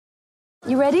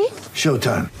You ready?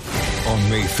 Showtime. On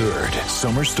May 3rd,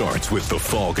 summer starts with The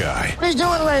Fall Guy. Let's do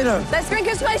it later. Let's drink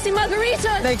a spicy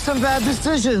margarita. Make some bad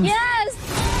decisions. Yes!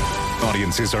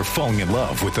 Audiences are falling in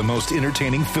love with the most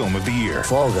entertaining film of the year.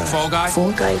 Fall Guy. Fall Guy?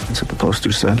 Fall Guy. That's what the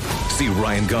poster said. See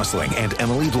Ryan Gosling and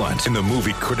Emily Blunt in the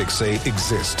movie critics say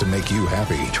exists to make you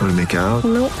happy. Trying to make it out?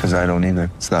 Nope. Because I don't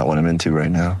either. It's not what I'm into right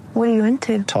now. What are you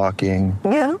into? Talking.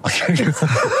 Yeah.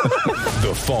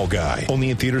 The Fall Guy.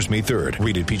 Only in theaters May 3rd.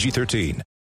 Rated PG-13.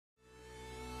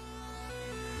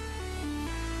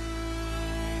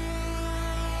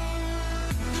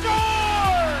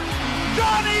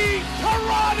 Johnny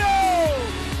Toronto!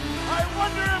 I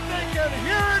wonder if they can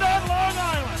hear it on Long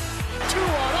Island. 2-0,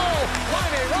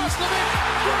 Riley Roslovic,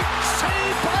 great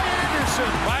save by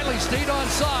Anderson. Riley stayed on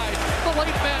side. The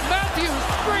late man Matthews,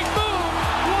 great move.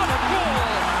 What a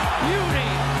goal. Beauty,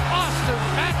 Austin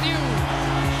Matthews.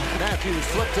 Matthews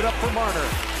flipped it up for Marner.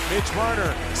 Mitch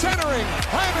Marner centering,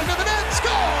 Hyman to the net,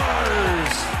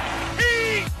 scores!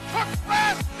 He took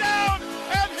fast down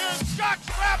and his shot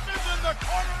trapped is in the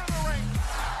corner of the ring.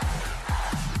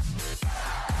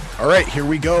 All right, here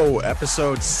we go.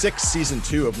 Episode 6, Season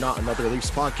 2 of Not Another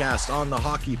Leafs podcast on the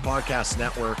Hockey Podcast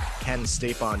Network. Ken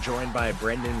Stapon, joined by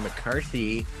Brendan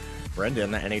McCarthy.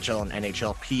 Brendan, the NHL and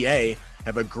NHLPA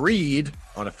have agreed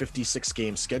on a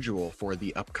 56-game schedule for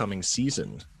the upcoming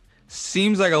season.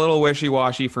 Seems like a little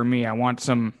wishy-washy for me. I want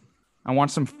some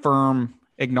firm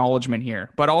acknowledgement here.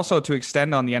 But also to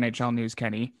extend on the NHL news,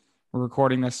 Kenny, we're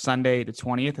recording this Sunday the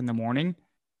 20th in the morning.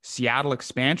 Seattle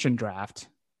expansion draft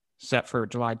set for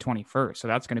July 21st. So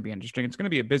that's going to be interesting. It's going to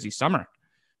be a busy summer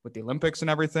with the Olympics and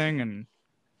everything. And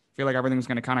I feel like everything's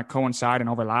going to kind of coincide and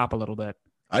overlap a little bit.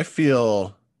 I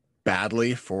feel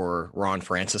badly for Ron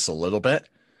Francis a little bit,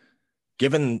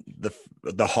 given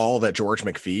the haul that George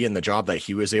McPhee and the job that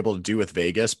he was able to do with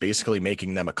Vegas, basically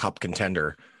making them a cup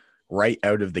contender right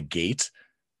out of the gate,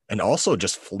 and also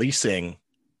just fleecing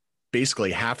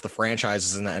basically half the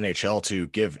franchises in the NHL to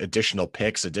give additional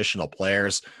picks, additional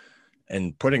players,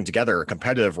 and putting together a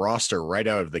competitive roster right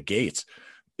out of the gates.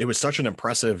 It was such an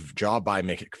impressive job by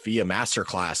McPhee, a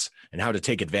masterclass in how to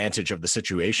take advantage of the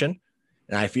situation.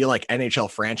 And I feel like NHL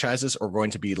franchises are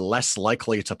going to be less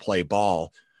likely to play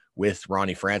ball with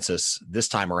Ronnie Francis this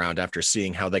time around after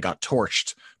seeing how they got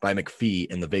torched by McPhee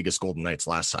in the Vegas Golden Knights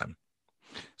last time.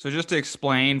 So just to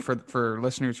explain for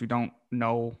listeners who don't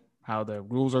know how the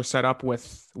rules are set up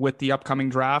with the upcoming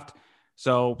draft.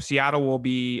 So Seattle will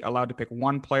be allowed to pick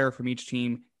one player from each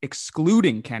team,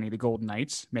 excluding Kenny, the Golden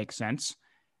Knights. Makes sense.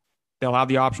 They'll have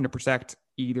the option to protect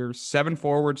either 7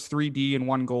 forwards, 3D, and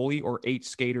 1 goalie, or 8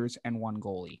 skaters and 1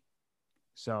 goalie.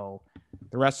 So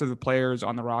the rest of the players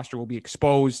on the roster will be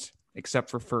exposed, except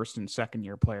for first and second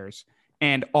year players,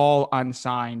 and all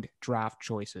unsigned draft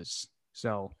choices.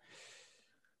 So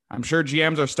I'm sure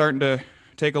GMs are starting to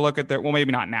take a look at their, well,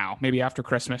 maybe not now, maybe after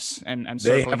Christmas, and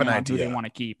they have an idea idea who they want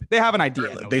to keep. They have an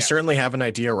idea. They certainly have an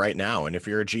idea right now. And if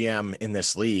you're a GM in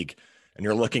this league and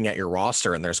you're looking at your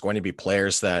roster and there's going to be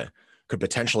players that could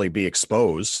potentially be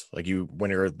exposed, like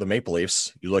when you're the Maple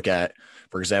Leafs, you look at,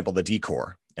 for example, the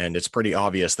D-core, and it's pretty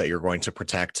obvious that you're going to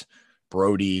protect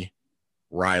Brody,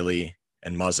 Riley,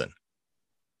 and Muzzin.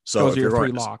 So those are your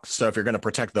 3 locks. So if you're going to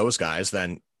protect those guys,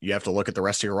 then you have to look at the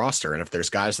rest of your roster. And if there's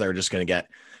guys that are just going to get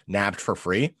nabbed for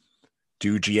free,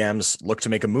 do GMs look to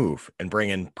make a move and bring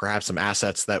in perhaps some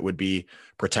assets that would be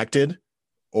protected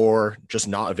or just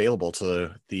not available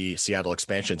to the Seattle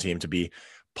expansion team to be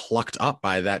plucked up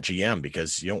by that GM,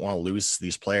 because you don't want to lose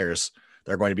these players.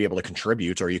 They're going to be able to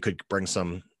contribute, or you could bring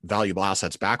some valuable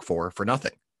assets back for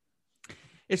nothing.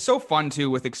 It's so fun too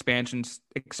with expansion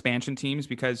teams,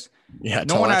 because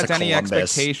no one has any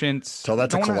expectations. Tell that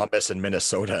to Columbus and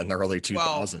Minnesota in the early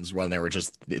 2000s when they were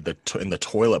just in the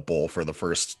toilet bowl for the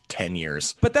first 10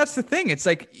 years. But that's the thing. It's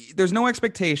like there's no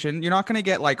expectation. You're not going to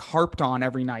get like harped on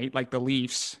every night like the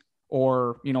Leafs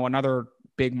or, another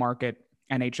big market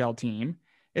NHL team.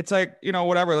 It's like,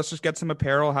 whatever, let's just get some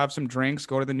apparel, have some drinks,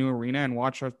 go to the new arena and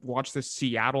watch this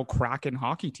Seattle Kraken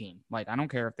hockey team. Like, I don't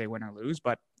care if they win or lose,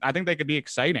 but I think they could be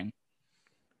exciting.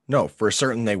 No, for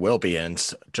certain they will be. And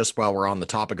just while we're on the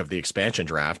topic of the expansion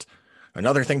draft,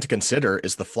 another thing to consider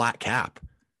is the flat cap.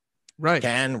 Right.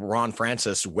 Can Ron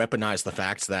Francis weaponize the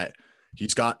fact that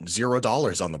he's got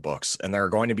 $0 on the books and there are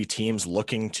going to be teams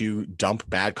looking to dump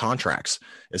bad contracts?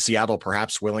 Is Seattle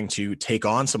perhaps willing to take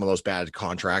on some of those bad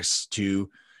contracts to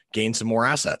gain some more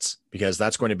assets? Because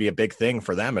that's going to be a big thing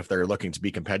for them if they're looking to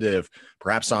be competitive,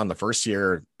 perhaps on the first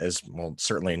year, as well,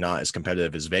 certainly not as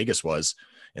competitive as Vegas was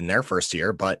in their first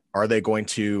year, but are they going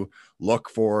to look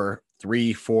for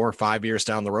 3, 4, 5 years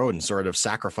down the road and sort of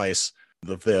sacrifice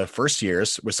the first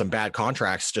years with some bad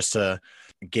contracts just to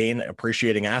gain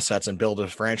appreciating assets and build a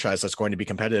franchise that's going to be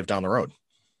competitive down the road.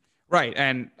 Right.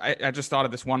 And I just thought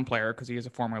of this one player because he is a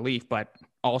former Leaf, but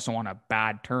also on a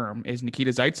bad term is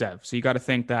Nikita Zaitsev. So you got to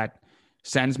think that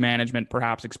Sens management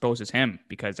perhaps exposes him,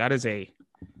 because that is a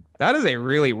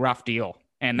really rough deal.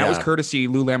 And that was courtesy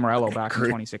Lou Lamoriello back in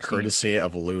 2016. Courtesy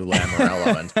of Lou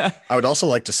Lamoriello. And I would also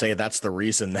like to say that's the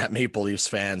reason that Maple Leafs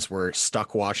fans were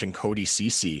stuck watching Cody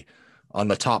Ceci on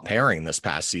the top pairing this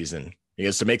past season.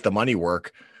 Because to make the money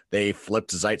work, they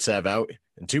flipped Zaitsev out.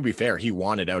 And to be fair, he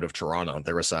wanted out of Toronto.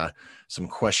 There was some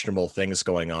questionable things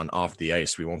going on off the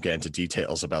ice. We won't get into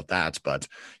details about that, but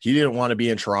he didn't want to be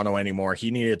in Toronto anymore. He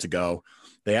needed to go.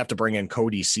 They have to bring in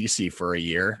Cody Ceci for a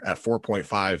year at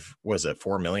 4.5. Was it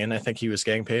 4 million? I think he was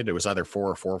getting paid. It was either 4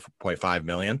 or 4.5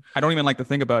 million. I don't even like to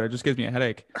think about it. It just gives me a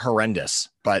headache. Horrendous.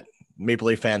 But Maple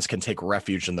Leaf fans can take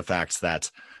refuge in the fact that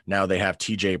now they have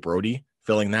TJ Brody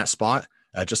filling that spot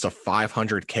at just a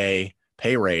 $500K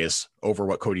pay raise over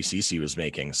what Cody Ceci was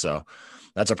making. So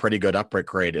that's a pretty good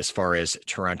upgrade as far as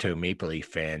Toronto Maple Leaf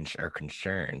fans are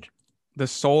concerned. The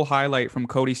sole highlight from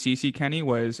Cody Ceci, Kenny,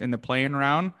 was in the play-in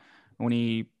round when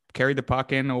he carried the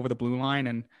puck in over the blue line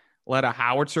and let a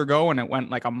howitzer go, and it went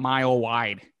like a mile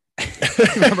wide.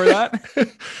 Remember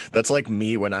that? That's like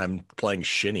me when I'm playing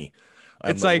shinny.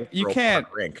 It's like you can't,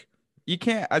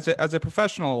 as a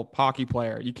professional hockey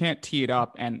player, you can't tee it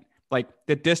up, and like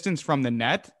the distance from the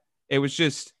net, it was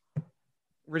just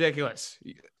ridiculous.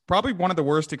 Probably one of the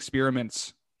worst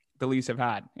experiments the Leafs have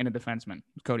had in a defenseman,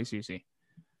 Cody Ceci.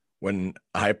 When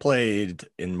I played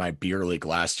in my beer league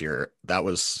last year, that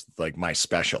was like my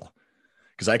special,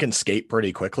 because I can skate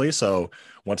pretty quickly. So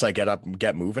once I get up and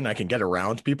get moving, I can get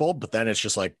around people. But then it's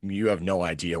just like you have no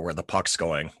idea where the puck's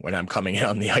going when I'm coming in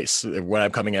on the ice, when I'm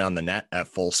coming in on the net at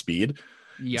full speed.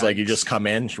 Yikes. It's like you just come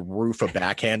in, roof a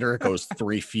backhander, it goes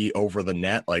 3 feet over the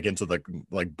net, like into the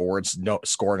boards. No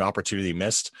scoring opportunity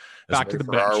missed. As back to the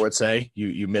bench. Would say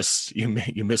you miss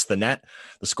the net.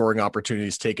 The scoring opportunity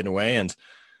is taken away, and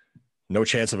no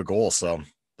chance of a goal. So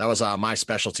that was my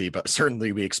specialty, but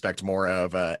certainly we expect more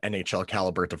of NHL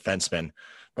caliber defenseman,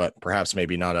 but perhaps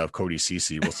maybe not of Cody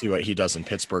Ceci. We'll see what he does in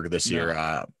Pittsburgh this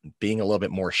year, being a little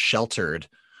bit more sheltered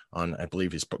on, I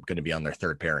believe he's going to be on their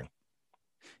third pairing.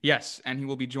 Yes, and he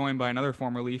will be joined by another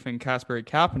former Leaf in Kasperi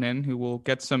Kapanen, who will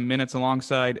get some minutes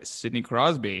alongside Sidney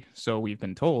Crosby. So we've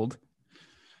been told.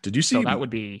 Did you see? So that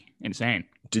would be insane.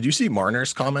 Did you see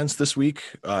Marner's comments this week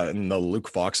in the Luke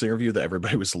Fox interview that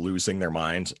everybody was losing their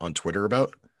mind on Twitter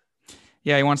about?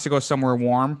 Yeah, he wants to go somewhere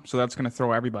warm, so that's going to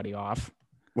throw everybody off.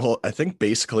 Well, I think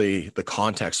basically the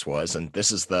context was, and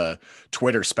this is the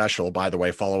Twitter special, by the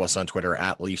way, follow us on Twitter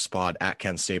at LeafsPod, at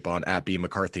Ken Stapon, at B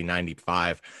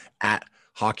McCarthy95, at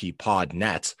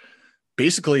HockeyPodNet.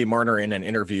 Basically, Marner in an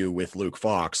interview with Luke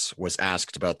Fox was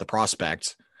asked about the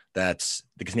prospect that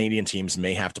the Canadian teams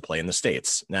may have to play in the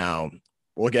States. Now,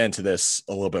 we'll get into this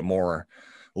a little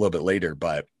bit later,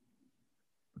 but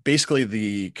basically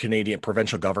the Canadian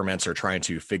provincial governments are trying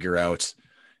to figure out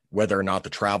whether or not the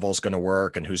travel is going to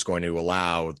work and who's going to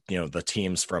allow, the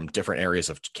teams from different areas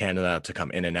of Canada to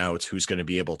come in and out, who's going to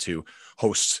be able to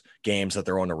host games at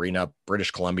their own arena.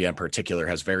 British Columbia in particular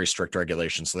has very strict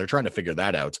regulations. So they're trying to figure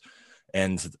that out.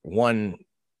 And one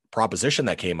proposition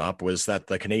that came up was that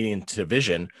the Canadian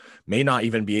division may not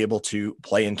even be able to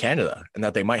play in Canada and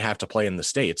that they might have to play in the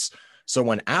States. So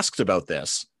when asked about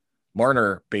this,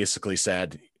 Marner basically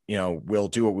said, we'll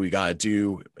do what we got to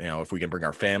do. If we can bring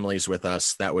our families with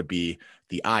us, that would be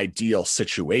the ideal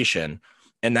situation.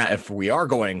 And that if we are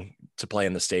going to play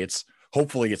in the States,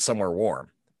 hopefully it's somewhere warm.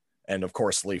 And of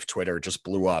course, Leaf Twitter just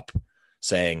blew up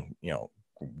saying,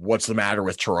 what's the matter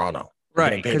with Toronto?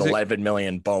 Right. Paid 11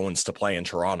 million bones to play in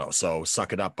Toronto. So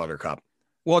suck it up, Buttercup.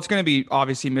 Well, it's going to be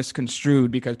obviously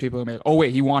misconstrued because people are like, oh,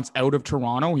 wait, he wants out of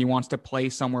Toronto. He wants to play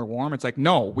somewhere warm. It's like,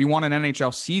 no, we want an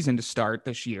NHL season to start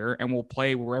this year and we'll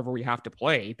play wherever we have to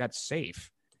play. That's safe.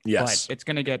 Yes. But it's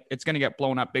going to get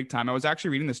blown up big time. I was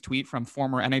actually reading this tweet from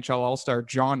former NHL All-Star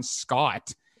John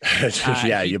Scott.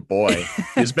 Yeah, your boy.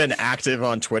 He's been active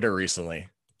on Twitter recently.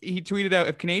 He tweeted out,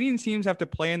 if Canadian teams have to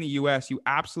play in the U.S., you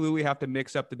absolutely have to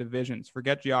mix up the divisions.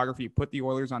 Forget geography. Put the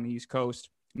Oilers on the East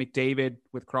Coast. McDavid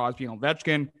with Crosby and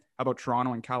Ovechkin. How about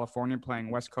Toronto and California playing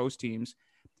West Coast teams?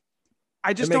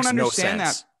 I just don't understand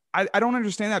that. I don't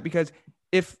understand that because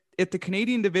if the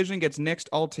Canadian division gets nixed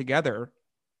altogether,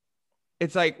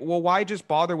 it's like, well, why just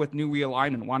bother with new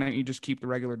realignment? Why don't you just keep the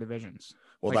regular divisions?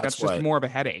 Well, that's just more of a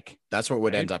headache. That's what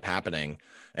would end up happening.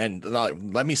 And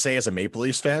let me say, as a Maple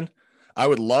Leafs fan, I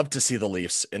would love to see the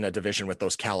Leafs in a division with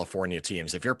those California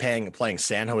teams. If you're playing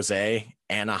San Jose,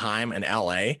 Anaheim, and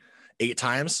LA 8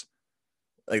 times,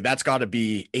 Like that's got to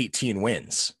be 18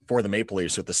 wins for the Maple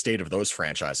Leafs with the state of those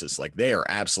franchises. Like they are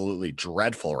absolutely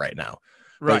dreadful right now.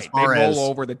 Right. They roll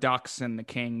over the Ducks and the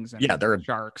Kings and the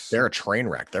Sharks. They're a train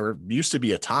wreck. There used to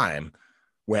be a time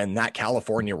when that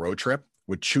California road trip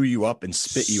would chew you up and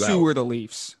spit you out. Sewer the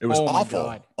Leafs. It was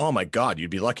awful. Oh my God.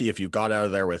 You'd be lucky if you got out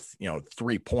of there with,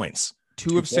 3 points.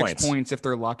 Two of 6 points if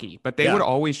they're lucky. But they would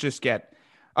always just get,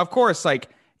 of course, like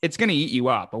it's going to eat you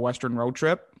up, a Western road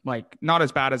trip. Like not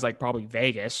as bad as like probably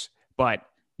Vegas, but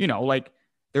like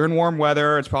they're in warm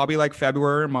weather. It's probably like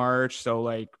February or March. So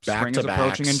like spring is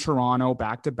approaching in Toronto,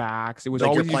 back to backs. It was like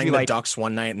always you're playing the Ducks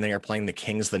one night and they are playing the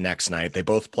Kings the next night. They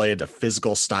both played a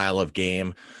physical style of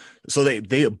game. So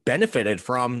they benefited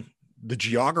from the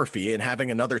geography and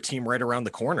having another team right around the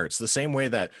corner. It's the same way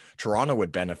that Toronto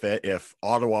would benefit if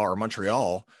Ottawa or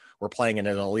Montreal were playing at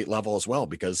an elite level as well,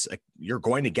 because you're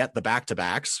going to get the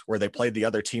back-to-backs where they played the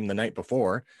other team the night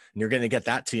before, and you're going to get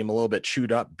that team a little bit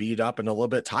chewed up, beat up, and a little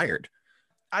bit tired.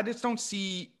 I just don't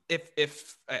see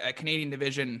if a Canadian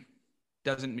division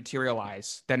doesn't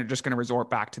materialize, then they're just going to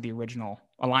resort back to the original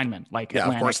alignment, like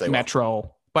Atlantic, of course they Metro.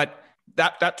 will. But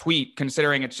that tweet,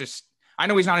 considering it's just, I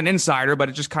know he's not an insider, but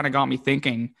it just kind of got me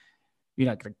thinking,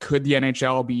 could the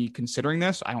NHL be considering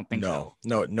this? I don't think so.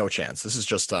 No chance. This is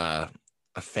just a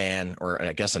fan, or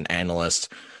I guess an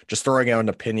analyst, just throwing out an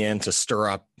opinion to stir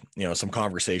up, some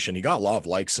conversation. He got a lot of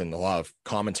likes and a lot of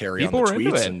commentary on the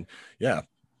tweets, and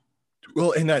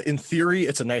well, in theory,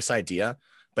 it's a nice idea,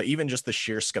 but even just the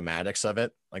sheer schematics of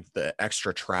it, like the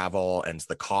extra travel and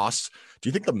the cost, do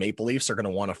you think the Maple Leafs are going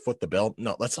to want to foot the bill?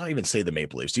 No, let's not even say the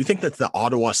Maple Leafs. Do you think that the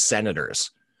Ottawa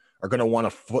Senators are going to want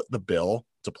to foot the bill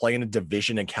to play in a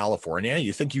division in California?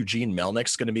 You think Eugene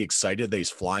Melnick's going to be excited that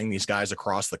he's flying these guys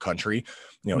across the country,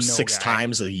 6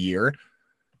 times a year?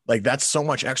 Like that's so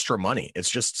much extra money. It's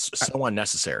just so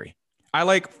unnecessary. I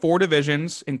like 4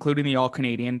 divisions, including the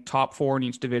All-Canadian. Top 4 in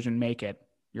each division make it.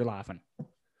 You're laughing. All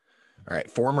right.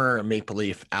 Former Maple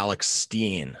Leaf Alex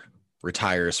Steen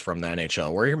retires from the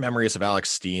NHL. What are your memories of Alex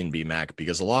Steen, B-Mac?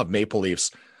 Because a lot of Maple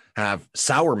Leafs have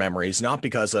sour memories, not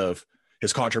because of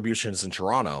his contributions in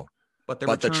Toronto, but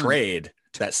the trade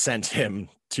that sent him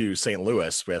to St.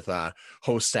 Louis with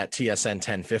host at TSN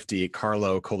 1050,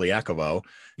 Carlo Koliakovo.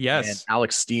 Yes. And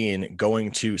Alex Steen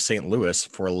going to St. Louis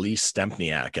for Lee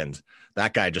Stempniak. And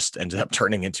that guy just ended up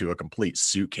turning into a complete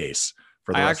suitcase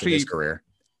for the rest of his career.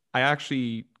 I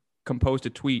actually composed a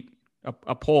tweet,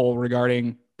 a poll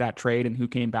regarding that trade and who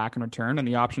came back in return. And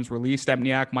the options were Lee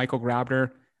Stempniak, Michael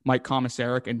Grabner, Mike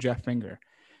Komisarek, and Jeff Finger.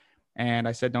 And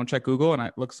I said, don't check Google. And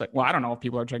it looks like, well, I don't know if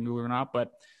people are checking Google or not,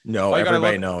 but no,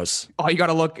 everybody knows. All you got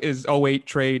to look is 08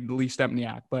 trade Lee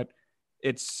Stempniak, but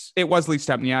it was Lee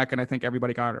Stempniak. And I think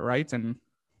everybody got it right. And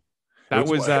it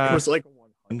was like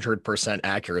 100%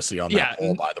 accuracy on that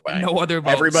poll, by the way. No other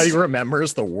votes. Everybody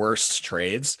remembers the worst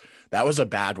trades. That was a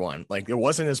bad one. Like it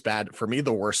wasn't as bad for me.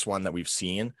 The worst one that we've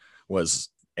seen was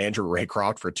Andrew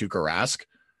Raycroft for Tuukka Rask.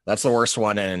 That's the worst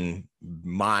one in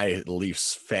my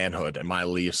Leafs fanhood and my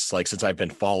Leafs, like since I've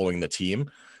been following the team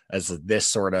as this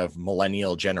sort of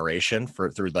millennial generation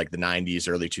through like the 90s,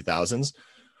 early 2000s.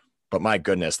 But my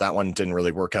goodness, that one didn't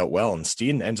really work out well. And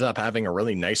Steen ended up having a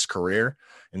really nice career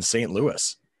in St.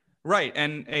 Louis. Right.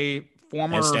 And a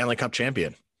former Stanley Cup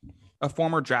champion. A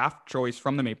former draft choice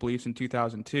from the Maple Leafs in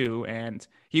 2002. And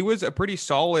he was a pretty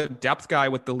solid depth guy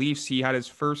with the Leafs. He had his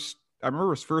first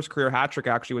career hat trick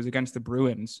actually was against the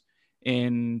Bruins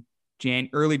in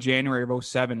early January of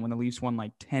 07 when the Leafs won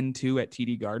like 10-2 at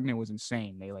TD Garden. It was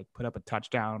insane. They like put up a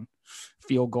touchdown,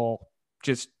 field goal.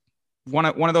 Just one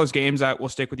of those games that will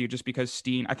stick with you just because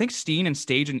Steen and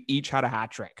Stajan each had a hat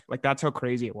trick. Like that's how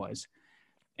crazy it was.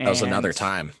 That was another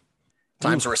time.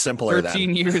 Times were simpler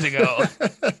 13 years ago.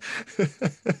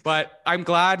 But I'm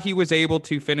glad he was able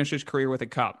to finish his career with a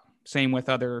cup. Same with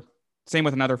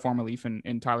another former Leaf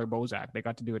in Tyler Bozak. They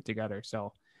got to do it together.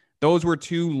 So those were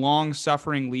 2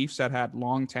 long-suffering Leafs that had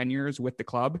long tenures with the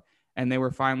club, and they were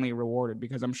finally rewarded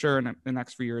because I'm sure in the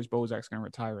next few years, Bozak's going to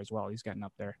retire as well. He's getting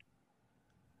up there.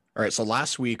 All right, so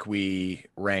last week we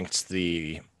ranked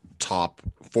the top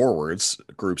forwards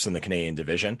groups in the Canadian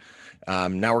division.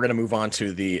 Now we're going to move on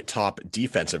to the top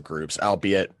defensive groups,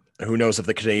 albeit who knows if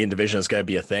the Canadian division is going to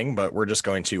be a thing, but we're just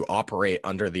going to operate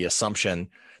under the assumption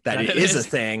that it is a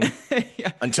thing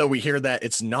until we hear that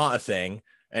it's not a thing.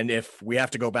 And if we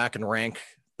have to go back and rank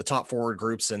the top forward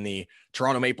groups in the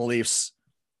Toronto Maple Leafs,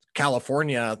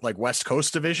 California, like West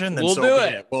Coast division, then we'll do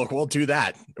it. We'll do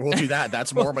that. We'll do that.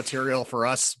 That's more material for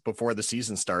us before the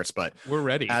season starts, but we're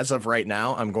ready. As of right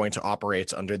now, I'm going to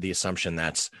operate under the assumption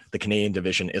that the Canadian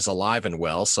division is alive and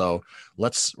well. So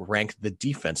let's rank the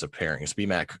defensive pairings.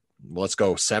 BMAC, let's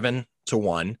go 7 to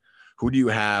 1. Who do you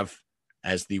have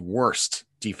as the worst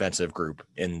defensive group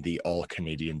in the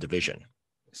All-Canadian division?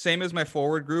 Same as my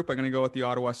forward group. I'm going to go with the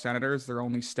Ottawa Senators. Their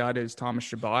only stud is Thomas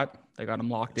Chabot. They got him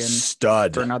locked in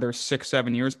for another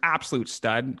 6-7 years. Absolute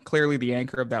stud. Clearly the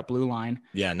anchor of that blue line.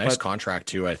 Yeah, nice contract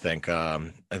too. I think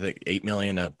 $8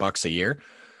 million bucks a year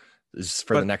is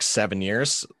for the next 7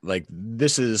 years. Like,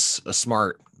 this is a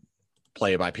smart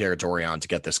play by Pierre Dorion to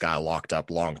get this guy locked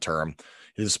up long term.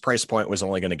 His price point was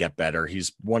only going to get better.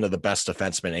 He's one of the best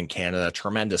defensemen in Canada.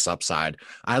 Tremendous upside.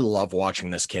 I love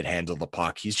watching this kid handle the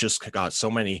puck. He's just got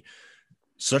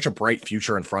such a bright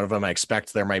future in front of him. I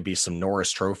expect there might be some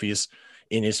Norris trophies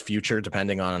in his future,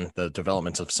 depending on the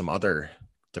developments of some other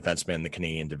defensemen in the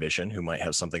Canadian division who might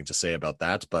have something to say about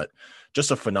that. But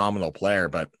just a phenomenal player.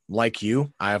 But like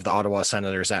you, I have the Ottawa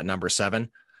Senators at number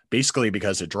 7, basically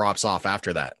because it drops off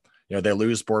after that. You know, they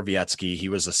lose Borowiecki. He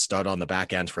was a stud on the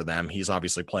back end for them. He's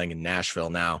obviously playing in Nashville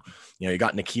now. You know, you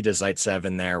got Nikita Zaitsev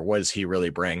in there. What does he really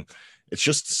bring? It's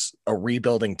just a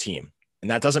rebuilding team.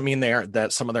 And that doesn't mean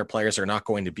that some of their players are not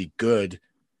going to be good,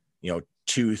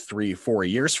 2, 3, 4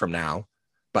 years from now.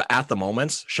 But at the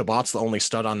moment, Chabot's the only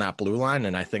stud on that blue line.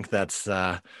 And I think that's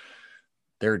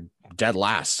they're dead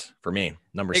last for me.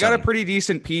 Number 7. They got a pretty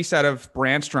decent piece out of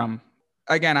Brandstrom.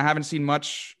 Again, I haven't seen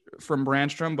much from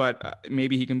Brandstrom, but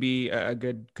maybe he can be a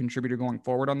good contributor going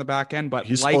forward on the back end. But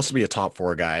he's supposed to be a top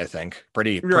 4 guy, I think.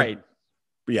 Pretty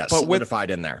yeah, but solidified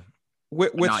in there.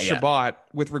 With Chabot,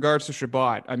 with regards to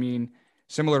Chabot, I mean,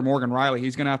 similar to Morgan Riley,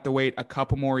 he's going to have to wait a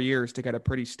couple more years to get a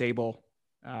pretty stable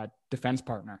defense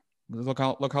partner. Look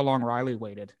how long Riley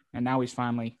waited, and now he's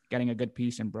finally getting a good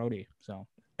piece in Brody. So,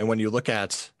 and when you look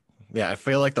at, I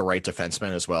feel like the right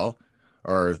defenseman as well,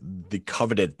 or the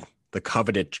coveted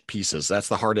pieces. That's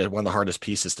one of the hardest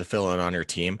pieces to fill in on your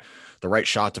team. The right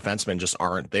shot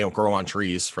defensemen they don't grow on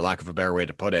trees, for lack of a better way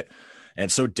to put it. And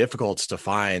it's so difficult to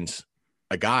find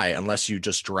a guy unless you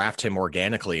just draft him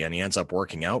organically and he ends up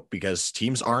working out, because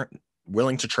teams aren't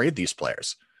willing to trade these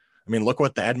players. I mean, look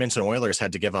what the Edmonton Oilers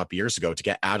had to give up years ago to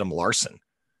get Adam Larson.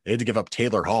 They had to give up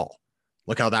Taylor Hall.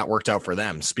 Look how that worked out for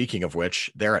them. Speaking of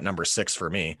which, they're at number 6 for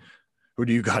me. Who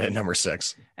do you got at number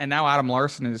 6? And now Adam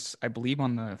Larson is, I believe,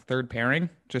 on the third pairing,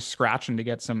 just scratching to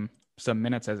get some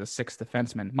minutes as a 6th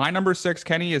defenseman. My number 6,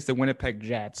 Kenny, is the Winnipeg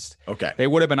Jets. Okay. They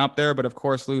would have been up there, but of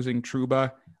course, losing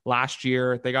Trouba last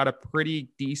year, they got a pretty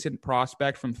decent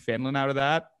prospect from Finland out of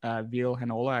that. Ville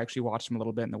Heinola. I actually watched him a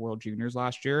little bit in the World Juniors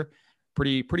last year.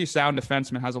 Pretty sound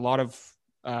defenseman, has a lot of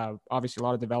obviously a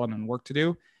lot of development work to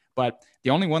do. But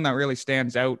the only one that really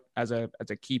stands out as a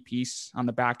key piece on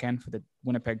the back end for the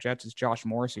Winnipeg Jets is Josh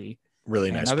Morrissey. Really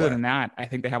nice. Other player. than that, I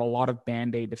think they have a lot of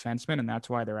Band-Aid defensemen, and that's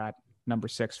why they're at number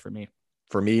 6 for me.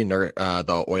 For me,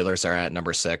 the Oilers are at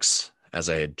number 6, as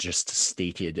I had just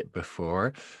stated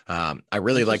before. I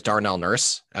really like Darnell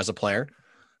Nurse as a player.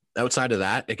 Outside of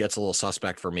that, it gets a little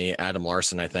suspect for me. Adam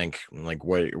Larson, I think, like,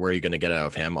 where are you going to get out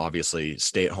of him? Obviously,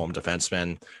 stay-at-home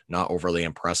defenseman, not overly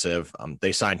impressive.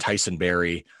 They signed Tyson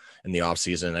Barrie in the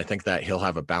offseason. I think that he'll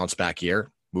have a bounce-back year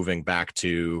moving back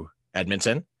to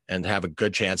Edmonton and have a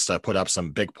good chance to put up some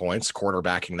big points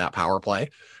quarterbacking that power play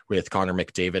with Connor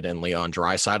McDavid and Leon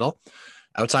Draisaitl.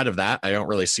 Outside of that, I don't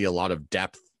really see a lot of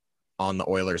depth on the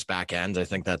Oilers' back end. I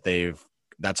think that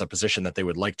that's a position that they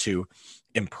would like to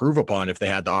improve upon if they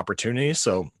had the opportunity.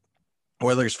 So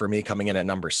Oilers for me coming in at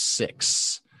number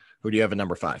 6. Who do you have at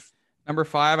number 5? Number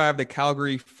 5, I have the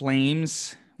Calgary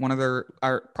Flames.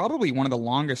 Probably one of the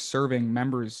longest serving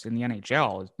members in the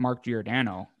NHL is Mark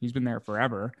Giordano. He's been there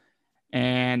forever.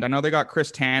 And I know they got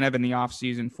Chris Tanev in the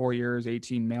offseason, 4 years,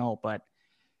 18 mil, but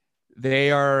they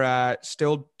are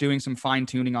still doing some fine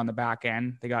tuning on the back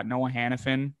end. They got Noah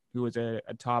Hannafin, who was a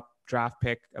top draft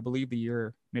pick, I believe the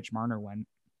year Mitch Marner went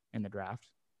in the draft.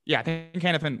 Yeah, I think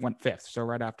Hannafin went 5th, so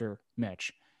right after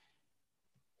Mitch.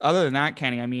 Other than that,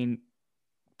 Kenny, I mean,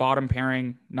 bottom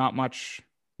pairing, not much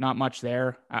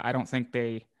there. I don't think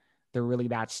they're really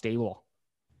that stable.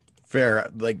 Fair.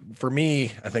 Like, for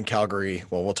me, I think Calgary,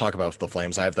 well, we'll talk about the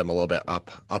Flames. I have them a little bit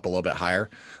up a little bit higher.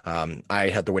 I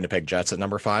had the Winnipeg Jets at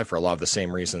number 5 for a lot of the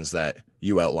same reasons that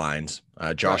you outlined.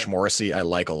 Josh Morrissey, I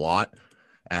like a lot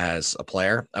as a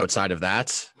player. Outside of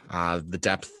that, the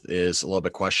depth is a little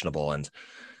bit questionable. And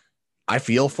I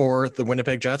feel for the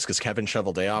Winnipeg Jets because Kevin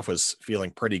Cheveldayoff was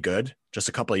feeling pretty good just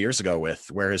a couple of years ago with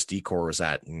where his decor was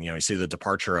at. And, you see the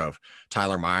departure of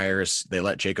Tyler Myers. They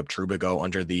let Jacob Trouba go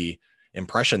under the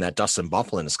impression that Dustin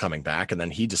Byfuglien is coming back. And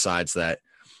then he decides that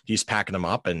he's packing him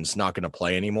up and is not going to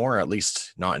play anymore, at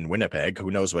least not in Winnipeg.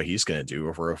 Who knows what he's going to do,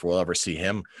 if we'll ever see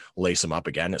him lace him up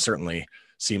again. It certainly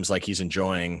seems like he's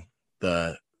enjoying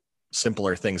the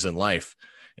simpler things in life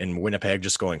in Winnipeg,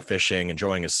 just going fishing,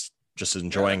 enjoying his just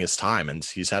enjoying his time. And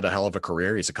he's had a hell of a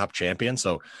career. He's a cup champion.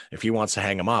 So if he wants to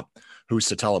hang him up, who's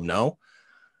to tell him no?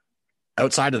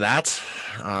 Outside of that,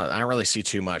 I don't really see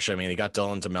too much. I mean, he got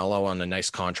Dylan DeMello on a nice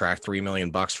contract, $3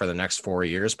 million for the next 4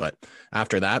 years. But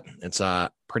after that, it's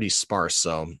pretty sparse.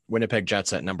 So Winnipeg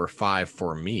Jets at number 5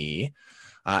 for me.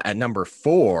 At number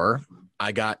 4,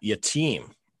 I got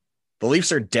Yateem. The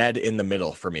Leafs are dead in the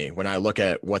middle for me. When I look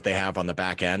at what they have on the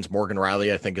back end, Morgan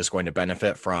Riley, I think, is going to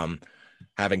benefit from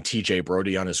having TJ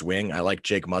Brody on his wing. I like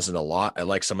Jake Muzzin a lot. I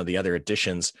like some of the other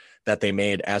additions that they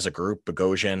made as a group.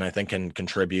 Bogosian, I think, can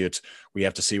contribute. We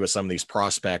have to see what some of these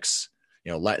prospects,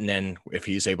 Lettinen, if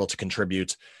he's able to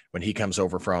contribute when he comes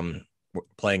over from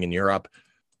playing in Europe.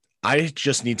 I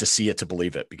just need to see it to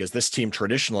believe it, because this team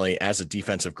traditionally as a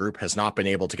defensive group has not been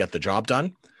able to get the job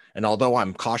done. And although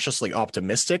I'm cautiously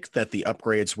optimistic that the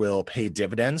upgrades will pay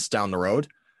dividends down the road,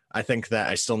 I think that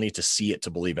I still need to see it to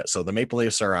believe it. So the Maple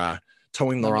Leafs are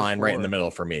towing the line right in the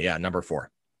middle for me. Yeah, number 4.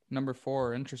 Number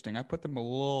 4, interesting. I put them a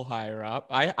little higher up.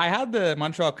 I had the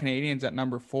Montreal Canadiens at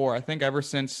number 4. I think ever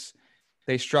since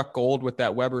they struck gold with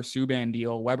that Weber-Subban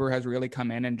deal, Weber has really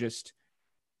come in and just,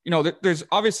 there's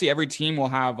obviously every team will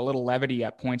have a little levity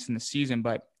at points in the season,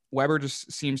 but Weber just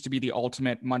seems to be the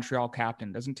ultimate Montreal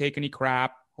captain. Doesn't take any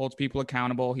crap, holds people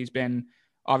accountable. He's been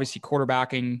obviously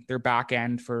quarterbacking their back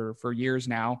end for years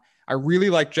now. I really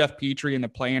like Jeff Petrie in the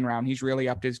play-in round. He's really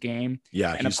upped his game.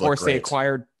 Yeah, and of course they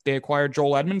acquired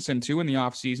Joel Edmondson too in the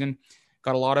offseason.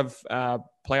 Got a lot of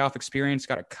playoff experience.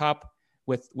 Got a cup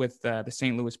with the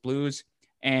St. Louis Blues.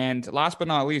 And last but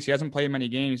not least, he hasn't played many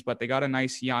games, but they got a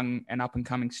nice young and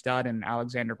up-and-coming stud in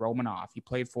Alexander Romanov. He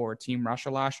played for Team Russia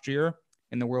last year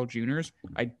in the World Juniors.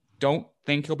 I don't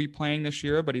think he'll be playing this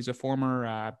year, but he's a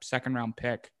former second-round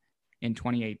pick in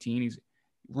 2018. He's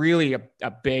really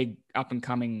a big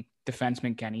up-and-coming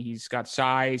defenseman, Kenny. He's got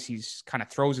size. He's kind of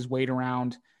throws his weight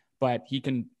around, but he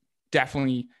can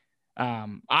definitely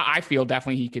I feel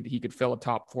definitely he could fill a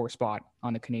top 4 spot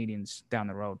on the Canadiens down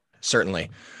the road. Certainly.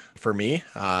 For me,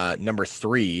 number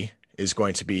 3 is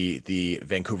going to be the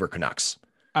Vancouver Canucks.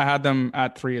 I had them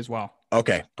at 3 as well.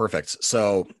 Okay, perfect.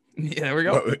 So yeah, there we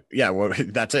go.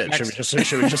 That's it.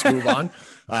 Should we just move on?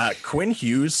 Quinn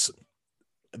Hughes,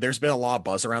 there's been a lot of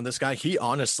buzz around this guy. He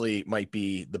honestly might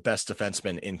be the best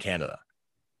defenseman in Canada.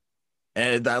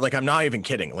 And I'm not even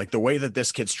kidding. Like, the way that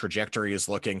this kid's trajectory is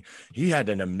looking, he had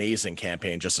an amazing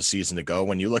campaign just a season ago.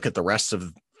 When you look at the rest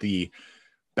of the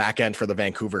back end for the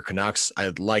Vancouver Canucks,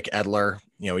 I like Edler.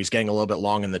 He's getting a little bit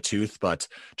long in the tooth, but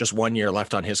just 1 year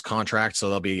left on his contract. So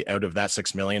they'll be out of that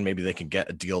 $6 million. Maybe they can get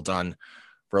a deal done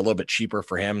for a little bit cheaper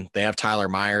for him. They have Tyler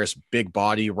Myers, big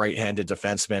body, right-handed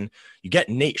defenseman. You get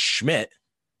Nate Schmidt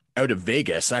out of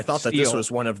Vegas. And I thought that this was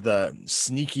one of the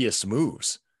sneakiest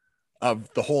moves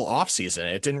of the whole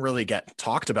offseason. It didn't really get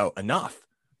talked about enough.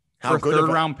 How good of a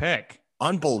third-round pick.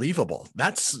 Unbelievable.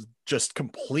 That's just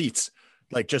complete,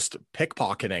 just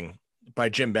pickpocketing by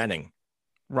Jim Benning.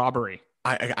 Robbery.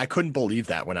 I couldn't believe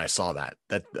that when I saw that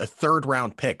a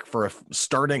 3rd-round pick for a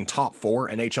starting top 4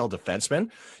 NHL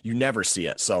defenseman. You never see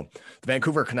it. So the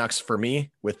Vancouver Canucks, for me,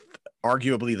 with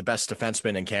arguably the best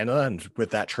defenseman in Canada and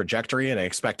with that trajectory, and I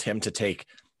expect him to take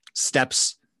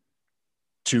steps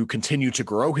to continue to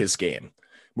grow his game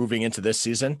moving into this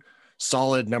season.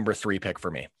 Solid number 3 pick for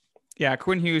me. Yeah,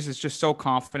 Quinn Hughes is just so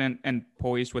confident and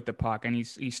poised with the puck, and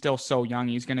he's still so young.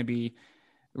 He's going to be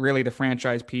really the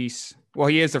franchise piece. Well,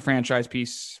 he is the franchise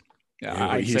piece.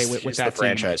 I'd say with that the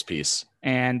franchise piece.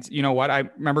 And you know what? I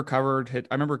remember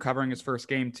covering his first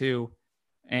game too,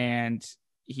 and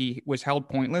he was held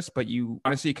pointless, but you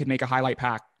honestly could make a highlight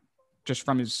pack just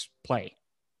from his play.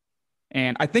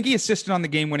 And I think he assisted on the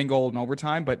game-winning goal in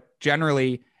overtime, but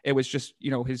generally it was just,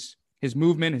 his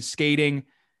movement, his skating.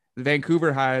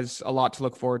 Vancouver has a lot to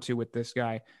look forward to with this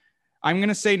guy. I'm going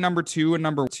to say number 2 and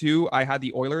number 2. I had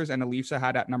the Oilers, and the Leafs I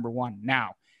had at number 1.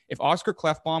 Now, if Oscar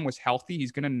Klefbom was healthy,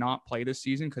 he's going to not play this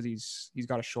season because he's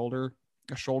got a shoulder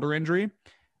injury.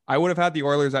 I would have had the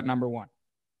Oilers at number 1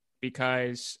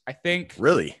 because I think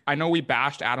I know we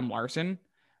bashed Adam Larsson,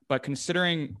 but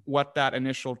considering what that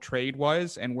initial trade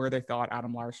was and where they thought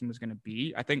Adam Larsson was going to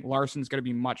be, I think Larsson's going to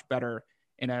be much better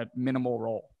in a minimal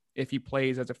role if he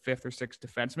plays as a 5th or 6th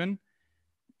defenseman.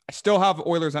 I still have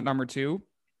Oilers at number 2.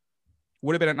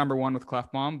 Would have been at number 1 with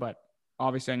Klefbom, but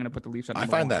obviously I'm going to put the Leafs at number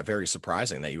 1. I find that very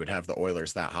surprising that you would have the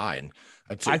Oilers that high. And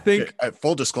I think,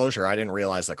 full disclosure, I didn't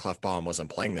realize that Klefbom wasn't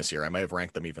playing this year. I might have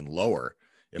ranked them even lower.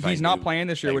 If he's not playing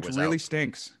this year, which really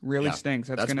stinks. Stinks.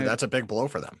 That's a big blow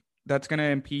for them. That's going to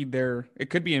impede it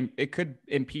could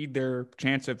impede their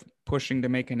chance of pushing to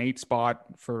make an 8 spot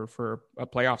for a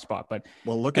playoff spot. But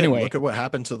look at what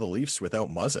happened to the Leafs without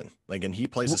Muzzin. And he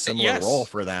plays a similar role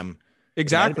for them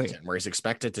Exactly. Edmonton, where he's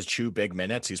expected to chew big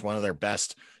minutes. He's one of their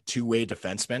best two-way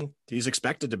defensemen. He's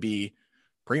expected to be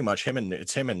pretty much him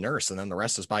and Nurse, and then the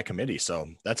rest is by committee. So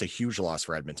that's a huge loss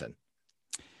for Edmonton.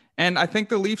 And I think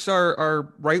the Leafs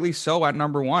are rightly so at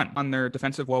number one on their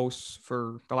defensive woes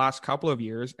for the last couple of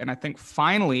years. And I think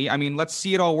finally, I mean, let's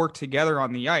see it all work together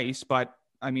on the ice. But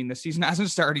I mean, the season hasn't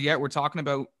started yet. We're talking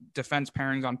about defense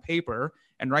pairings on paper.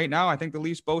 And right now, I think the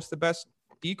Leafs boast the best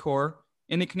D-core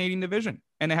in the Canadian division.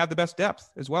 And they have the best depth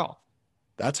as well.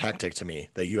 That's hectic to me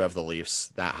that you have the Leafs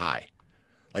that high.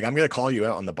 Like, I'm going to call you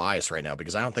out on the bias right now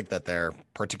because I don't think that they're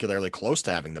particularly close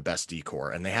to having the best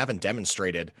D-core. And they haven't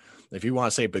demonstrated, if you want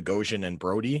to say Bogosian and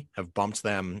Brody have bumped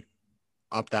them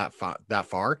up that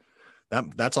far,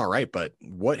 that's all right. But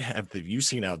what have you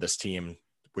seen out of this team,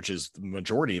 which is the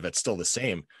majority of it still the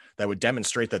same, that would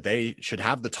demonstrate that they should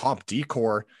have the top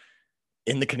D-core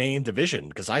in the Canadian division?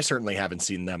 Because I certainly haven't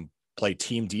seen them play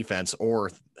team defense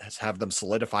or have them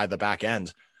solidify the back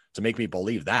end to make me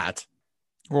believe that.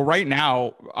 Well, right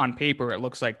now on paper, it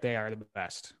looks like they are the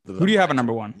best. Who do you have at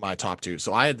number one? My top two.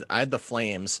 So I had the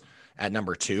Flames at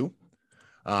number two.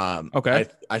 Okay.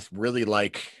 I really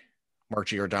like Mark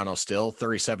Giordano still,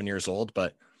 37 years old,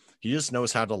 but he just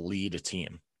knows how to lead a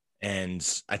team. And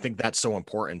I think that's so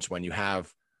important when you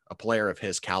have a player of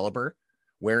his caliber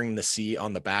wearing the C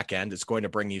on the back end. It's going to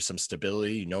bring you some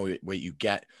stability. You know what you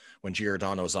get when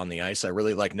Giordano's on the ice. I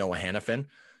really like Noah Hanifin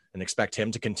and expect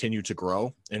him to continue to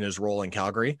grow in his role in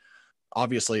Calgary.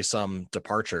 Obviously, some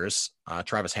departures.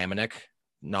 Travis Hamonic,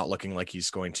 not looking like he's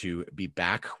going to be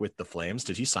back with the Flames.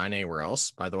 Did he sign anywhere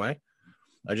else, by the way?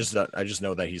 I just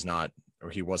know that he's not, or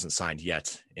he wasn't signed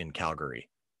yet in Calgary.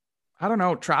 I don't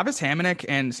know. Travis Hamonic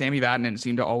and Sammy Vatanen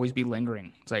seem to always be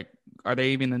lingering. It's like, are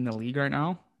they even in the league right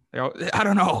now? I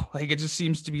don't know. Like, it just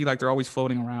seems to be like they're always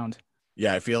floating around.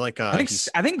 Yeah, I feel like I think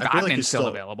Vatanen's still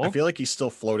available. I feel like he's still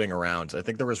floating around. I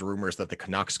think there was rumors that the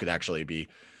Canucks could actually be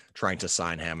trying to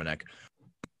sign Hamonic.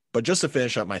 But just to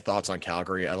finish up my thoughts on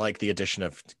Calgary, I like the addition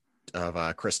of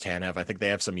Chris Tanev. I think they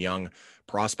have some young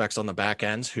prospects on the back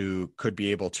end who could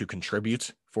be able to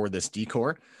contribute for this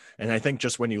D-core. And I think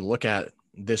just when you look at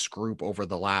this group over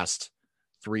the last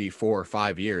 3, 4,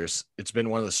 5 years, it's been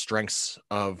one of the strengths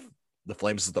of the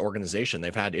Flames as the organization.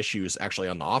 They've had issues actually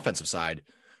on the offensive side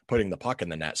putting the puck in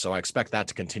the net. So I expect that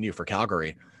to continue for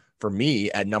Calgary. For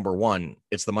me, at number one,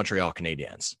 it's the Montreal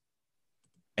Canadiens.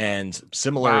 And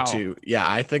similar to,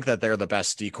 I think that they're the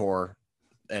best D-core,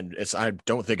 and I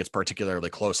don't think it's particularly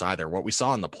close either. What we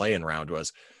saw in the play-in round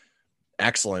was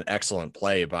excellent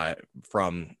play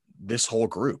from this whole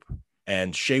group.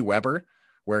 And Shea Weber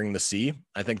wearing the C,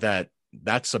 I think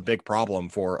that's a big problem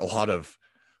for a lot of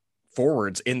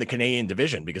forwards in the Canadian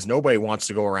division because nobody wants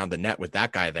to go around the net with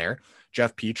that guy there.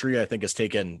 Jeff Petrie, I think, has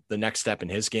taken the next step in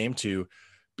his game to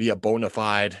be a bona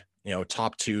fide,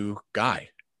 top 2 guy,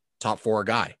 top 4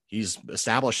 guy. He's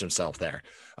established himself there.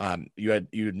 You had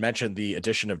mentioned the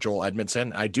addition of Joel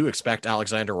Edmondson. I do expect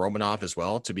Alexander Romanov as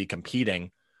well to be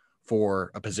competing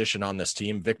for a position on this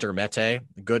team. Victor Mete,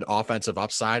 good offensive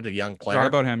upside, a young player. Thought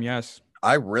about him, yes.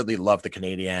 I really love the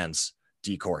Canadiens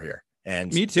D-core here.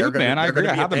 And me too, man. I agree.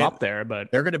 I have them up there,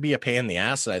 but they're going to be a pain in the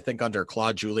ass. And I think under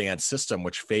Claude Julien's system,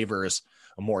 which favors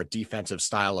a more defensive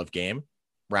style of game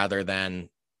rather than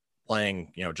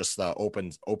playing, just the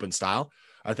open style,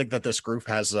 I think that this group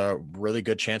has a really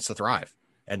good chance to thrive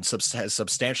and has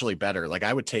substantially better. Like,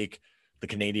 I would take the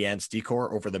Canadiens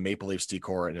D-core over the Maple Leafs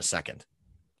D-core in a second.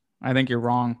 I think you're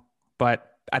wrong,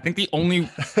 but I think the only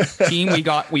team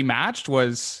we matched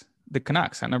was the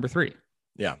Canucks at number 3.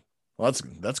 Yeah. Well,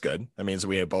 that's good. That means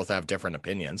we both have different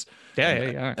opinions. Yeah.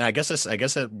 And I guess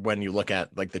that when you look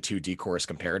at like the 2 D-cores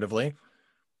comparatively,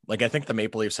 like I think the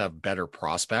Maple Leafs have better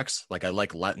prospects. Like I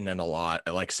like Lettinen a lot. I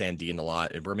like Sandin a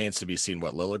lot. It remains to be seen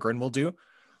what Liljegren will do.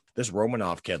 This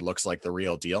Romanov kid looks like the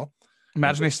real deal.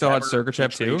 Imagine they still had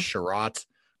Sergachev too. Sherratt.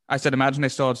 I said, imagine they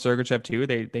still had Sergachev too.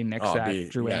 They nixed that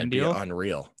Drouin deal.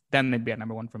 Unreal. Then they'd be at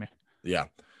number 1 for me. Yeah.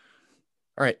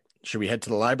 All right. Should we head to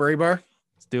the library bar?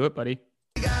 Let's do it, buddy.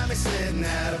 Got me sitting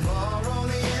at a bar on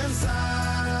the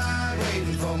inside,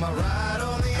 waiting for my ride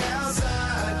on the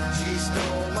outside. She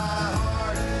stole my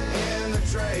heart in the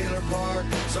trailer park,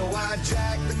 so I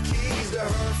jacked the keys to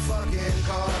her fucking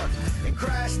car and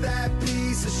crashed that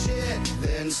piece of shit,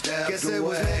 then stepped away. Guess it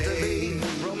was meant to be.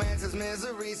 Romance is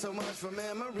misery, so much for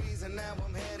memories, and now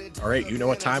I'm headed to. All right, you know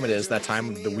what time it is, that time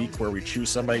of the week where we choose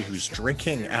somebody who's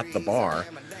drinking at the bar.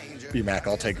 B-Mac,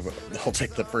 I'll take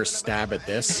the first stab at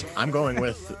this. I'm going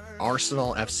with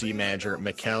Arsenal FC manager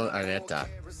Mikel Arteta.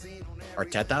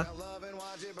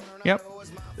 Yep.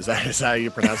 Is that how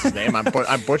you pronounce his name?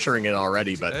 I'm butchering it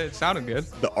already, but it sounded good.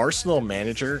 The Arsenal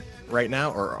manager right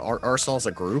now, or Arsenal as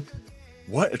a group,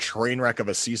 what a train wreck of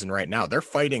a season right now. They're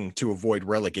fighting to avoid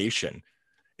relegation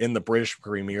in the British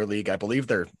Premier League. I believe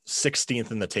they're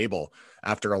 16th in the table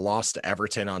after a loss to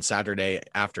Everton on Saturday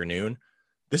afternoon.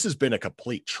 This has been a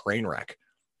complete train wreck.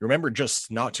 Remember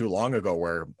just not too long ago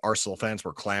where Arsenal fans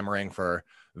were clamoring for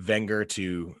Wenger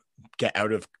to get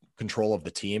out of control of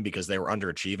the team because they were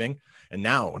underachieving. And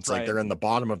now it's like they're in the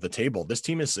bottom of the table. This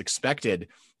team is expected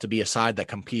to be a side that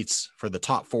competes for the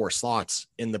top 4 slots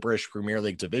in the British Premier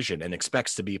League division and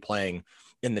expects to be playing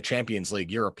in the Champions League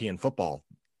European football.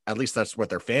 At least that's what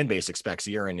their fan base expects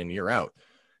year in and year out.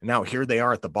 And now here they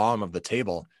are at the bottom of the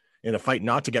table in a fight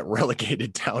not to get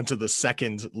relegated down to the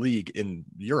second league in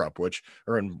Europe,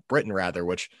 or in Britain rather,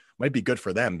 which might be good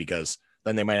for them because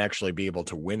then they might actually be able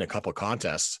to win a couple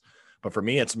contests. But for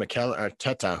me, it's Mikel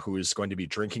Arteta who is going to be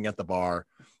drinking at the bar,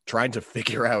 trying to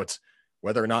figure out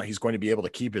whether or not he's going to be able to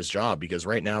keep his job, because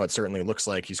right now it certainly looks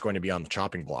like he's going to be on the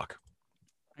chopping block.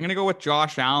 I'm going to go with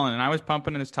Josh Allen, and I was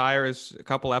pumping his tires a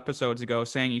couple episodes ago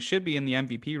saying he should be in the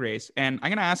MVP race. And I'm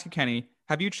going to ask you, Kenny,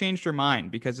 have you changed your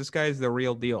mind? Because this guy is the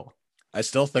real deal. I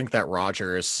still think that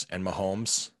Rodgers and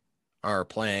Mahomes are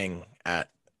playing at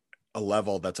a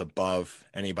level that's above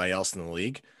anybody else in the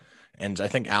league. And I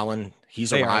think Allen,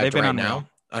 he's arrived right now.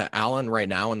 Allen right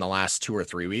now in the last 2 or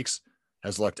 3 weeks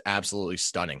has looked absolutely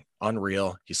stunning,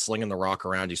 unreal. He's slinging the rock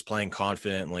around. He's playing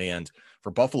confidently. And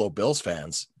for Buffalo Bills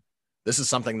fans, this is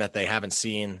something that they haven't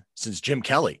seen since Jim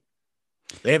Kelly.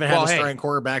 They haven't had a starting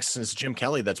quarterback since Jim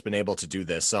Kelly that's been able to do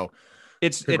this. So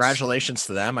congratulations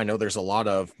to them. I know there's a lot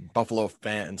of Buffalo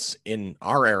fans in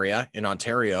our area in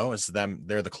Ontario.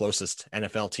 They're the closest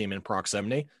NFL team in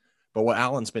proximity. But what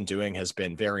Allen's been doing has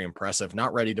been very impressive.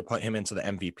 Not ready to put him into the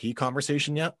MVP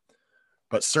conversation yet,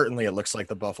 but certainly it looks like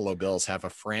the Buffalo Bills have a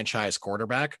franchise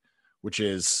quarterback, which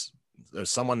is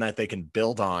someone that they can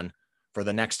build on for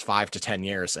the next 5 to 10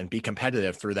 years and be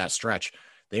competitive through that stretch.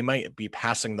 They might be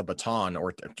passing the baton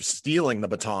or stealing the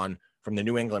baton from the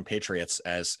New England Patriots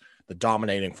as the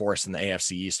dominating force in the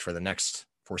AFC East for the next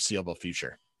foreseeable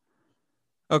future.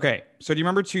 Okay, so do you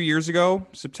remember 2 years ago,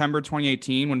 September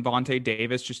 2018, when Vontae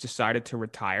Davis just decided to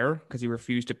retire because he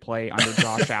refused to play under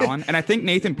Josh Allen? And I think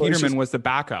Nathan Peterman was the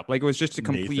backup. Like, it was just a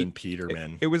complete Nathan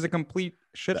Peterman. It was a complete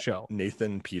shit show.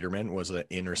 Nathan Peterman was an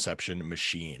interception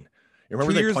machine. You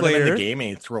remember they put him in the game and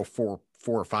he'd throw four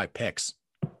or five picks.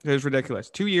 It was ridiculous.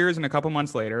 2 years and a couple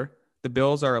months later, the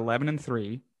Bills are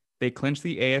 11-3. They clinch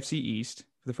the AFC East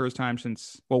for the first time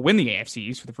win the AFC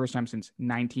East for the first time since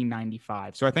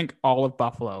 1995. So I think all of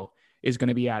Buffalo is going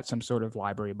to be at some sort of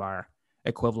library bar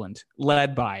equivalent,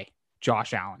 led by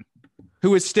Josh Allen,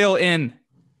 who is still in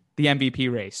the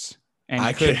MVP race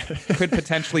and could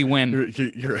potentially win.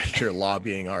 You're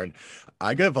lobbying hard.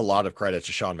 I give a lot of credit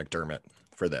to Sean McDermott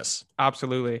for this.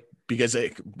 Absolutely. Because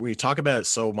we talk about it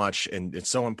so much and it's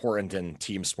so important in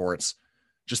team sports,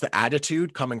 just the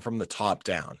attitude coming from the top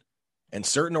down. And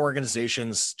certain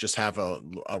organizations just have a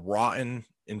rotten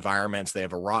environment. They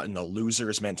have a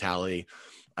loser's mentality.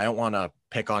 I don't want to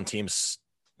pick on teams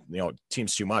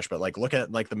too much, but look at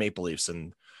the Maple Leafs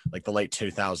in the late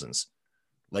 2000s,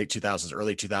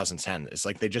 early 2010. It's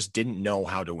like they just didn't know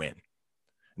how to win.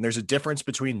 And there's a difference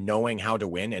between knowing how to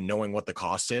win and knowing what the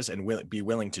cost is and be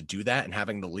willing to do that and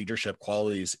having the leadership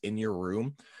qualities in your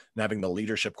room and having the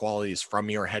leadership qualities from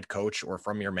your head coach or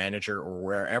from your manager or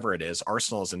wherever it is.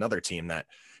 Arsenal is another team that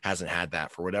hasn't had that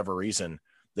for whatever reason.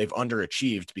 They've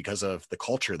underachieved because of the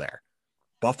culture there.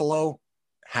 Buffalo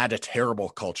had a terrible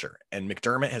culture, and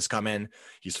McDermott has come in.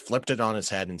 He's flipped it on his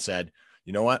head and said,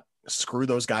 you know what? Screw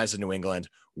those guys in New England.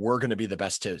 We're going to be the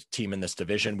best team in this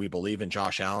division. We believe in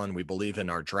Josh Allen. We believe in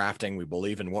our drafting. We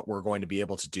believe in what we're going to be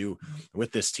able to do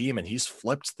with this team. And he's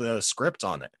flipped the script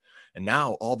on it. And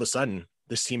now all of a sudden,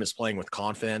 this team is playing with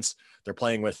confidence. They're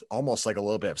playing with almost like a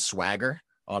little bit of swagger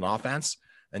on offense.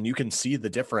 And you can see the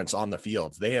difference on the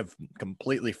field. They have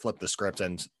completely flipped the script,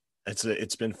 and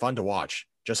it's been fun to watch.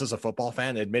 Just as a football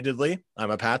fan, admittedly,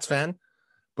 I'm a Pats fan,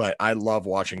 but I love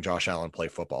watching Josh Allen play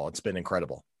football. It's been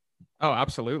incredible. Oh,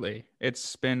 absolutely.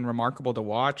 It's been remarkable to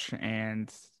watch.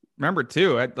 And remember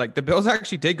too, the Bills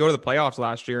actually did go to the playoffs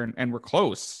last year and were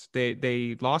close.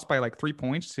 They lost by 3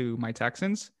 points to my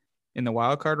Texans in the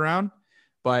wild card round,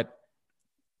 but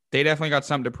they definitely got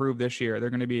something to prove this year. They're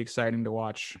going to be exciting to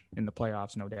watch in the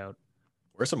playoffs, no doubt.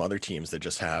 Where are some other teams that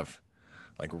just have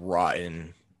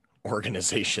rotten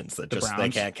organizations that they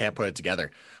can't put it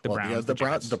together?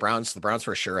 The Browns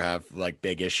for sure have like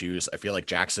big issues. I feel like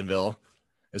Jacksonville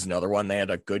is another one. They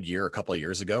had a good year a couple of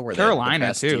years ago where Carolina they had the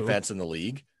best too. defense in the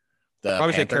league.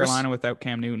 Probably say Carolina without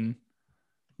Cam Newton.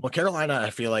 Well, Carolina,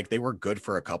 I feel like they were good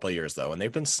for a couple of years though, and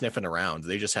they've been sniffing around.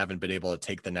 They just haven't been able to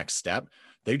take the next step.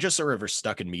 They just are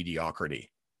stuck in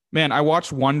mediocrity. Man, I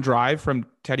watched one drive from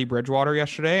Teddy Bridgewater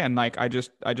yesterday, and like I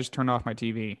just turned off my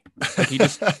TV. Like he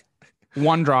just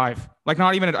one drive, like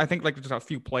not even I think like just a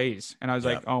few plays, and I was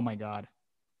like, oh my god,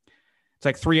 it's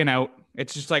like 3 and out.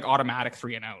 It's just like automatic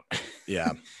 3 and out.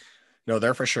 Yeah, no,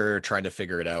 they're for sure trying to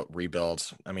figure it out,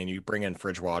 rebuild. I mean, you bring in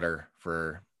Bridgewater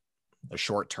for a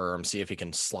short term, see if he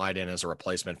can slide in as a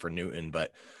replacement for Newton,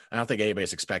 but I don't think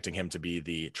anybody's expecting him to be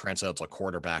the transcendental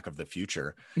quarterback of the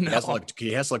future. No.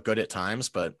 He has looked good at times,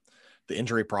 but the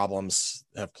injury problems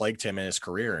have plagued him in his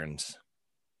career, and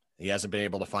he hasn't been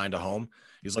able to find a home.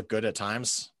 He's looked good at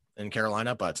times in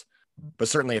Carolina, but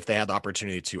certainly if they had the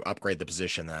opportunity to upgrade the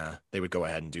position, they would go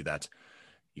ahead and do that.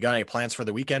 You got any plans for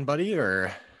the weekend, buddy,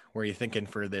 or what are you thinking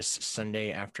for this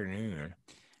Sunday afternoon?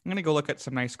 I'm going to go look at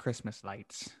some nice Christmas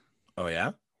lights. Oh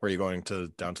yeah? Where are you going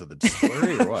down to the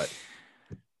distillery or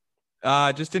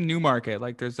what? Just in Newmarket.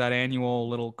 Like there's that annual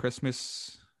little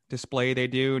Christmas display they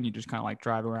do, and you just kind of like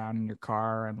drive around in your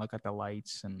car and look at the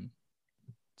lights, and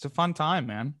it's a fun time,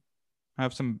 man.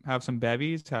 Have some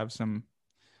bevies, have some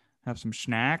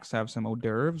snacks, have some hors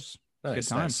d'oeuvres. Nice, good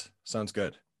time. Nice. Sounds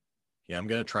good. Yeah, I'm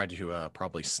gonna try to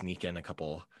probably sneak in a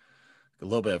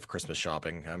little bit of Christmas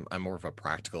shopping. I'm more of a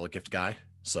practical gift guy,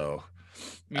 so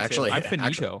actually I'm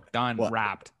finito, done,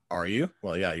 wrapped. Are you?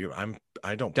 Well, yeah,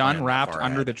 I don't done wrapped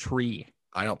under the tree.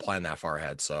 I don't plan that far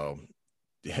ahead, so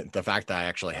the fact that I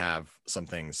actually have some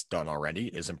things done already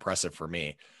is impressive for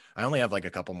me. I only have like a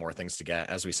couple more things to get.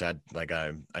 As we said, like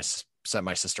I sent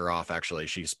my sister off. Actually,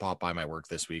 she's popped by my work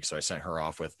this week, so I sent her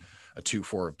off with a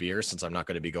 2-4 of beer since I'm not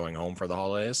going to be going home for the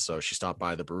holidays. So she stopped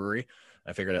by the brewery.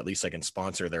 I figured at least I can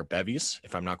sponsor their bevies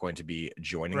if I'm not going to be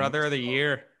joining. Brother of the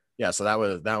year. Yeah, so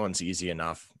that one's easy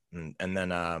enough. And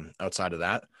then outside of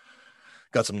that,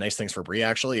 got some nice things for Brie.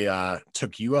 Actually,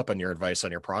 took you up on your advice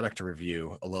on your product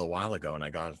review a little while ago, and I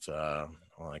got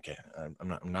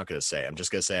I'm not gonna say. I'm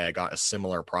just gonna say I got a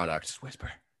similar product. Just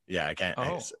whisper. Yeah, I can't.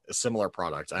 A similar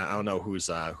product. I don't know who's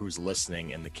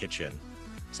listening in the kitchen,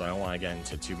 so I don't want to get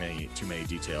into too many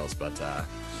details. But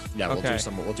yeah, okay.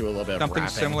 We'll do a little bit something of rapping.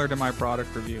 Similar to my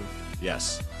product review.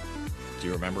 Yes. Do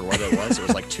you remember what it was? It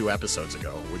was like 2 episodes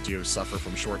ago. Would you suffer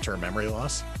from short-term memory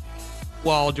loss?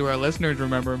 Well, do our listeners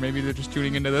remember? Maybe they're just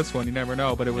tuning into this one. You never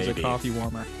know. But it was a coffee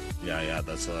warmer. Yeah.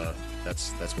 That's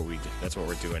what we do. That's what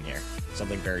we're doing here.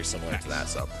 Something very similar to that.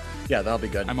 So, yeah, that'll be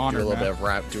good. I'm honored. Do a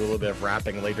little bit of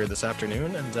rapping later this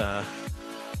afternoon, and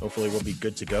hopefully we'll be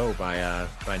good to go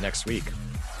by next week.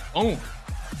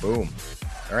 Boom.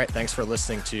 All right, thanks for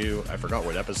listening to, I forgot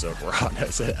what episode we're on.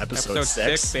 Is it episode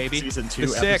 6, baby? Season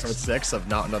 2, episode 6 of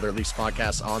Not Another Leafs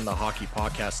podcast on the Hockey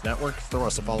Podcast Network. Throw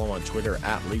us a follow on Twitter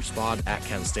at LeafsPod, at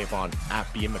Ken Stapon, at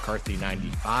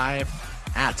BMcCarthy95,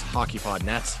 at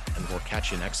HockeyPodNet, and we'll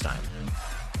catch you next time.